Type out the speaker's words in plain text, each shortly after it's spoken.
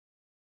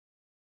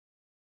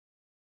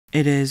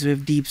It is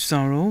with deep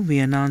sorrow we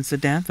announce the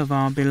death of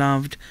our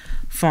beloved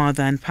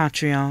father and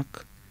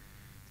patriarch,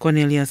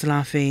 Cornelius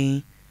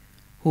Lafeuillee,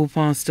 who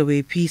passed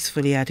away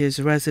peacefully at his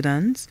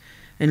residence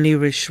in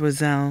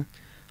Lafeuillee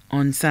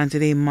on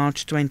Saturday,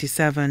 March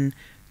 27,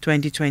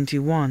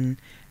 2021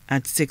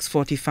 at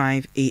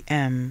 6:45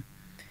 a.m.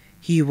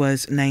 He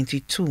was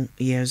 92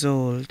 years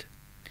old.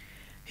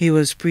 He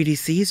was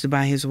predeceased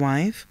by his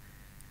wife,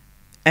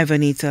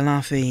 Evanita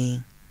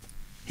Lafeuillee,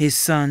 his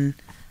son,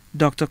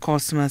 Dr.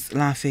 Cosmas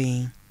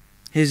Lafeuillee,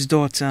 his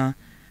daughter,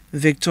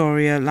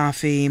 Victoria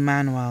Lafeuillee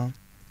Manuel.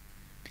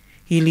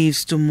 He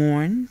leaves to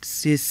mourn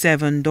his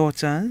 7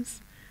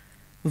 daughters,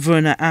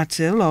 Verna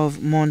Attil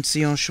of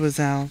Monsieur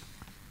Choiseul,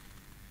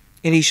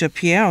 Elisha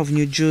Pierre of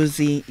New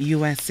Jersey,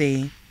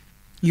 USA,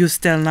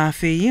 Eustelle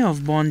Lafeuillee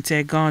of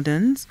Bonte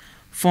Gardens,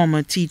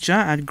 former teacher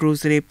at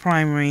Grosley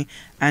Primary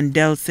and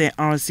Delsey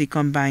RC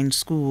Combined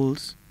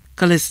Schools,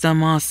 Callista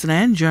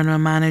Marsland, General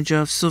Manager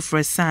of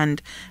Soufrière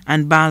Sand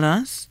and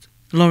Ballast,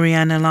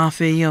 Lauriana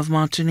Lafeuillee of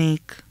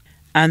Martinique,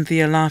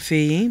 Anthea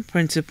Lafeuillee,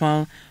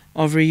 Principal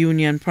of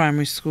Reunion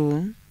Primary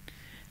School,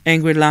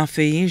 Ingrid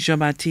Lafeuillee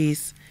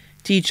Jean-Baptiste,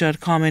 teacher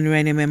at Carmen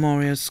Rennie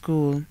Memorial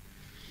School.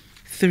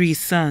 3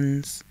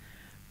 sons,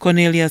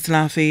 Cornelius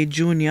Lafeuillee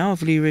Jr.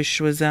 of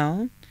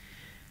Lafeuillee,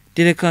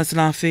 Didacus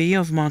Lafeuillee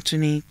of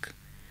Martinique,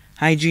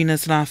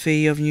 Hyginus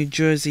Lafeuillee of New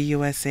Jersey,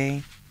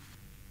 USA.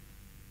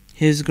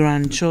 His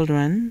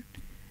grandchildren,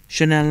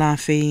 Chanel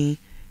Lafeuillee,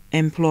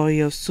 employee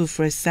of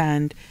Soufrière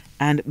Sand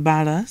and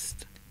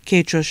Ballast,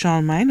 Ketra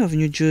Shalmine of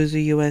New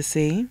Jersey,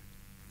 USA,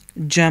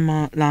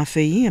 Gemma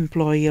Lafeuillee,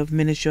 employee of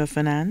Ministry of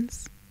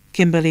Finance,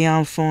 Kimberly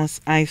Alphonse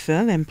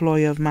Eiffel,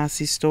 employee of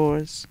Massey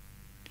Stores,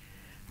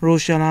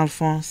 Rochelle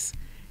Alphonse,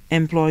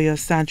 employee of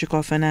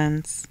Sadrico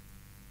Finance,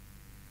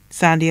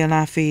 Sadia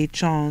Lafeuillee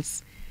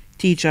Charles,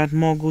 teacher at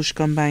Morgouche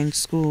Combined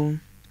School,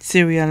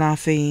 Syria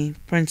Lafeuillee,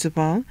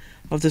 principal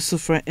of the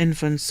Soufrière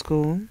Infant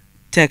School,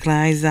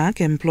 Tekla Isaac,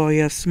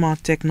 employee of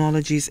Smart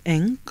Technologies,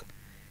 Inc.,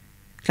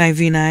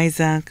 Clivina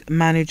Isaac,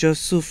 manager of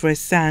Soufrière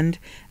Sand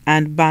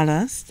and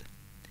Ballast,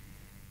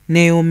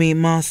 Naomi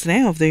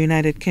Marsley of the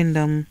United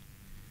Kingdom,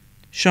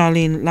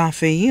 Charlene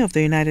Lafeuillee of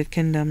the United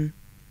Kingdom,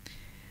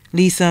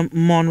 Lisa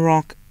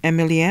Monrock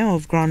Emilien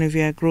of Grand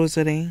Rivière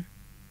Grosery,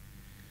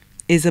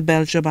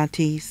 Isabelle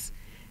Jean-Baptiste,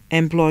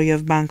 employee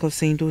of Bank of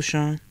St.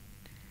 Lucia,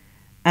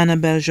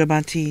 Annabelle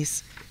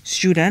Jean-Baptiste,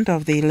 student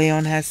of the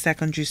Leon Hess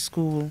Secondary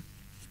School,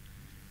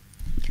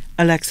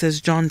 Alexis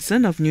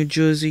Johnson of New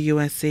Jersey,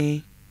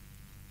 USA,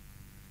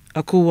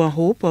 Akua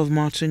Hope of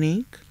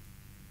Martinique,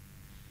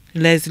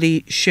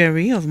 Leslie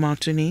Sherry of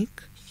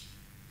Martinique,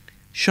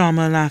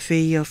 Sharma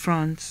Lafeuillee of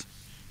France,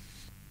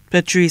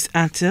 Patrice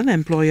Attil,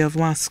 employee of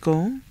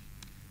Wasco,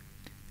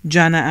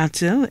 Jana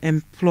Attil,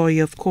 employee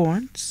of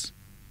Courts,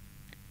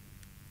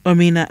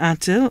 Ermina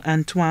Attil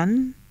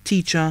Antoine,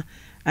 teacher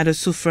at a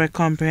Soufrière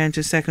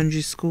Comprehensive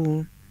Secondary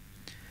School,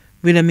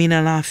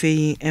 Wilhelmina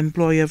Lafeuillee,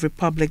 employee of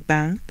Republic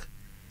Bank,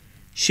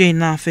 Shane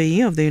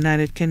Lafeuillee of the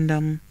United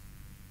Kingdom,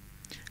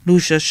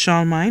 Lucius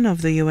Shalmine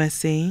of the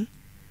USA,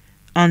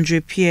 Andre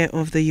Pierre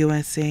of the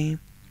USA,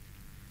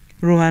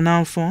 Rohan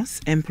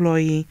Alphonse,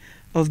 employee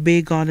of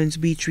Bay Gardens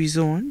Beach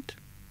Resort,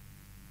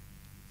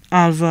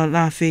 Alva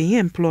Lafeuillee,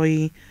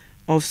 employee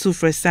of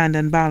Soufrière Sand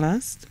and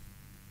Ballast,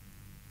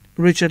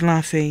 Richard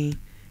Lafeuillee,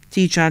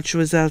 teacher at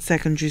Choiseul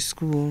Secondary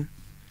School,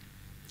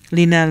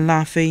 Linel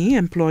Lafeuillee,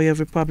 employee of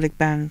Republic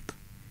Bank,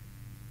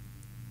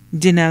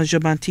 Dinel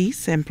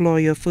Jean-Baptiste,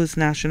 employee of First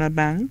National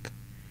Bank,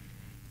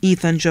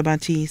 Ethan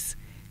Jean-Baptiste,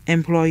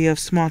 employee of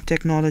Smart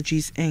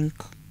Technologies, Inc.,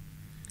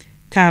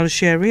 Kyle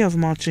Sherry of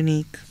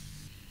Martinique,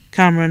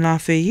 Cameron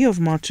Lafeuillee of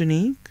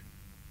Martinique,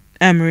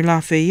 Emery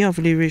Lafeuillee of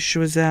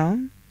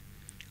Liriche-Choiseul,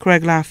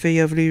 Craig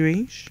Lafeuillee of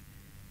Liriche,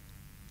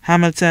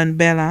 Hamilton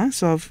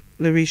Bellas of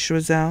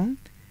Liriche-Choiseul,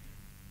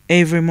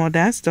 Avery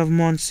Modeste of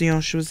Monsieur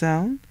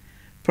Choiseul,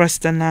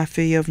 Preston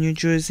Lafeuillee of New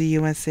Jersey,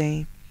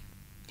 USA.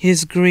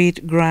 His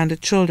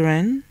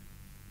great-grandchildren,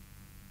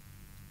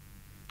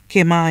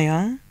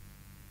 Kemaya,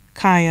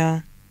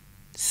 Kaya,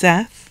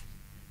 Seth,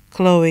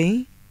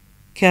 Chloe,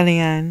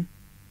 Kellyanne,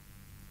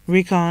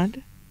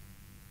 Ricard,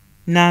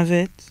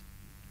 Navit,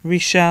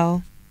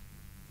 Richelle,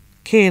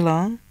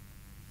 Kayla,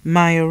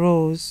 Maya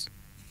Rose,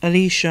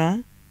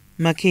 Alicia,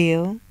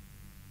 Mikhail,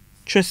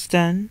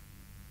 Tristan,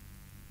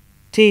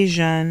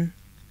 Tejan,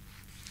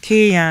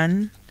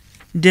 Kian,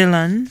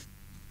 Dylan,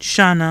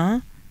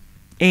 Shana,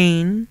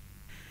 Ain,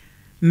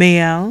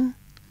 Mael,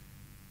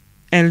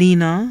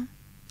 Elena,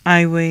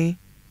 Iway,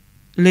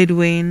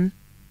 Lidwayne,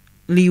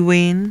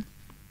 Liwayne,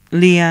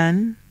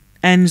 Leanne,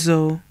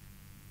 Enzo,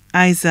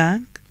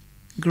 Isaac,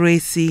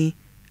 Gracie,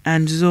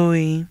 and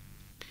Zoe.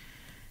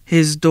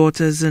 His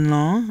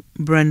daughters-in-law,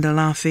 Brenda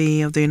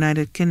Lafeuillee of the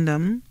United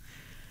Kingdom,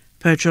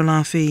 Petra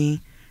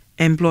Lafeuillee,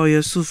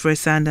 employer Soufrière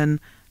Sand and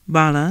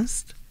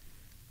Ballast,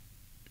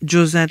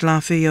 Josette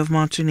Lafeuillee of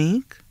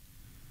Martinique,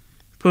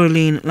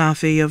 Pauline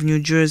Lafeuillee of New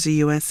Jersey,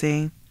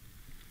 USA.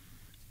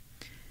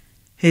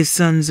 His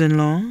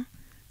sons-in-law,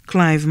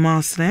 Clive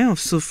Marsley of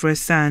Soufrière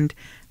Sand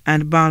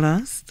and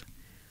Ballast,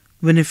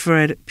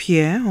 Winifred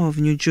Pierre of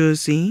New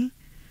Jersey,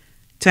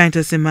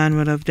 Titus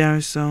Emmanuel of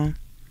Darso,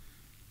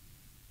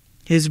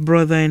 his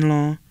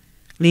brother-in-law,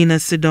 Lena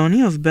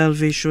Sidoni of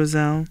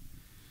Bellevue-Choiseul,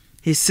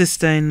 his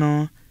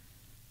sister-in-law,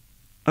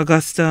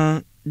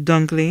 Augusta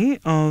Dunkley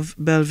of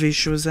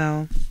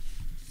Bellevue-Choiseul.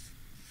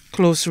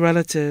 Close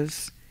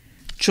relatives,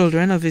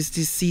 children of his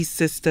deceased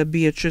sister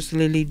Beatrice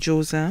Lily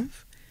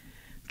Joseph,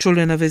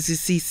 children of his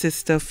deceased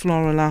sister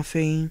Flora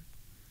Lafeuillee,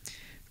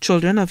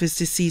 children of his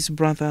deceased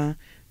brother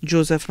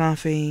Joseph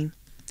Lafeuillee,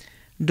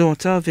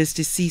 daughter of his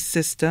deceased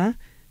sister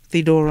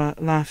Theodora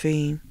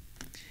Lafeuillee,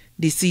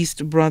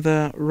 deceased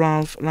brother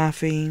Ralph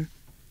Lafeuillee,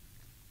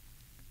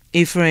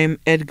 Ephraim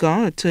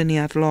Edgar, attorney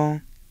at law.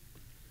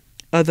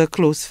 Other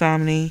close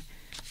family,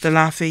 the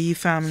Lafeuillee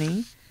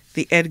family,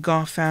 the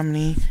Edgar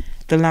family,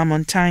 the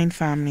Lamontagne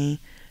family,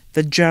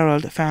 the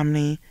Gerald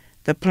family,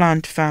 the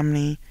Plant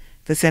family,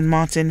 the St.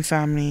 Martin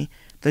family,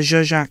 the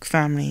Jean-Jacques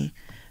family,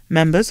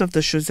 members of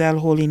the Choiseul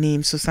Holy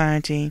Name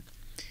Society.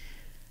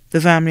 The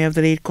family of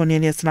the late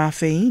Cornelius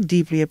Lafeuillee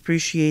deeply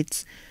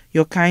appreciates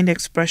your kind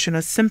expression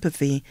of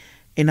sympathy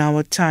in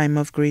our time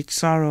of great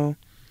sorrow.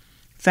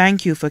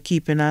 Thank you for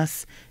keeping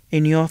us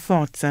in your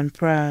thoughts and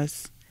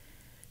prayers.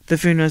 The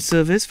funeral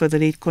service for the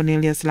late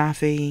Cornelius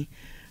Lafeuillee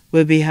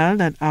will be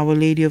held at Our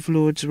Lady of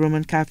Lourdes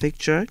Roman Catholic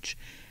Church,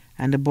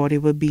 and the body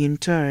will be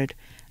interred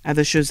at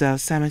the Choiseul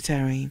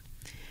Cemetery.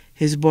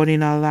 His body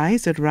now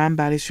lies at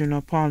Rambally's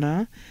Funeral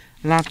Parlor,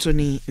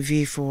 Latony,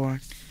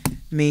 V4.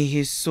 May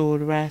his soul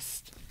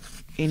rest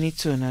in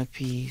eternal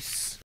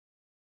peace.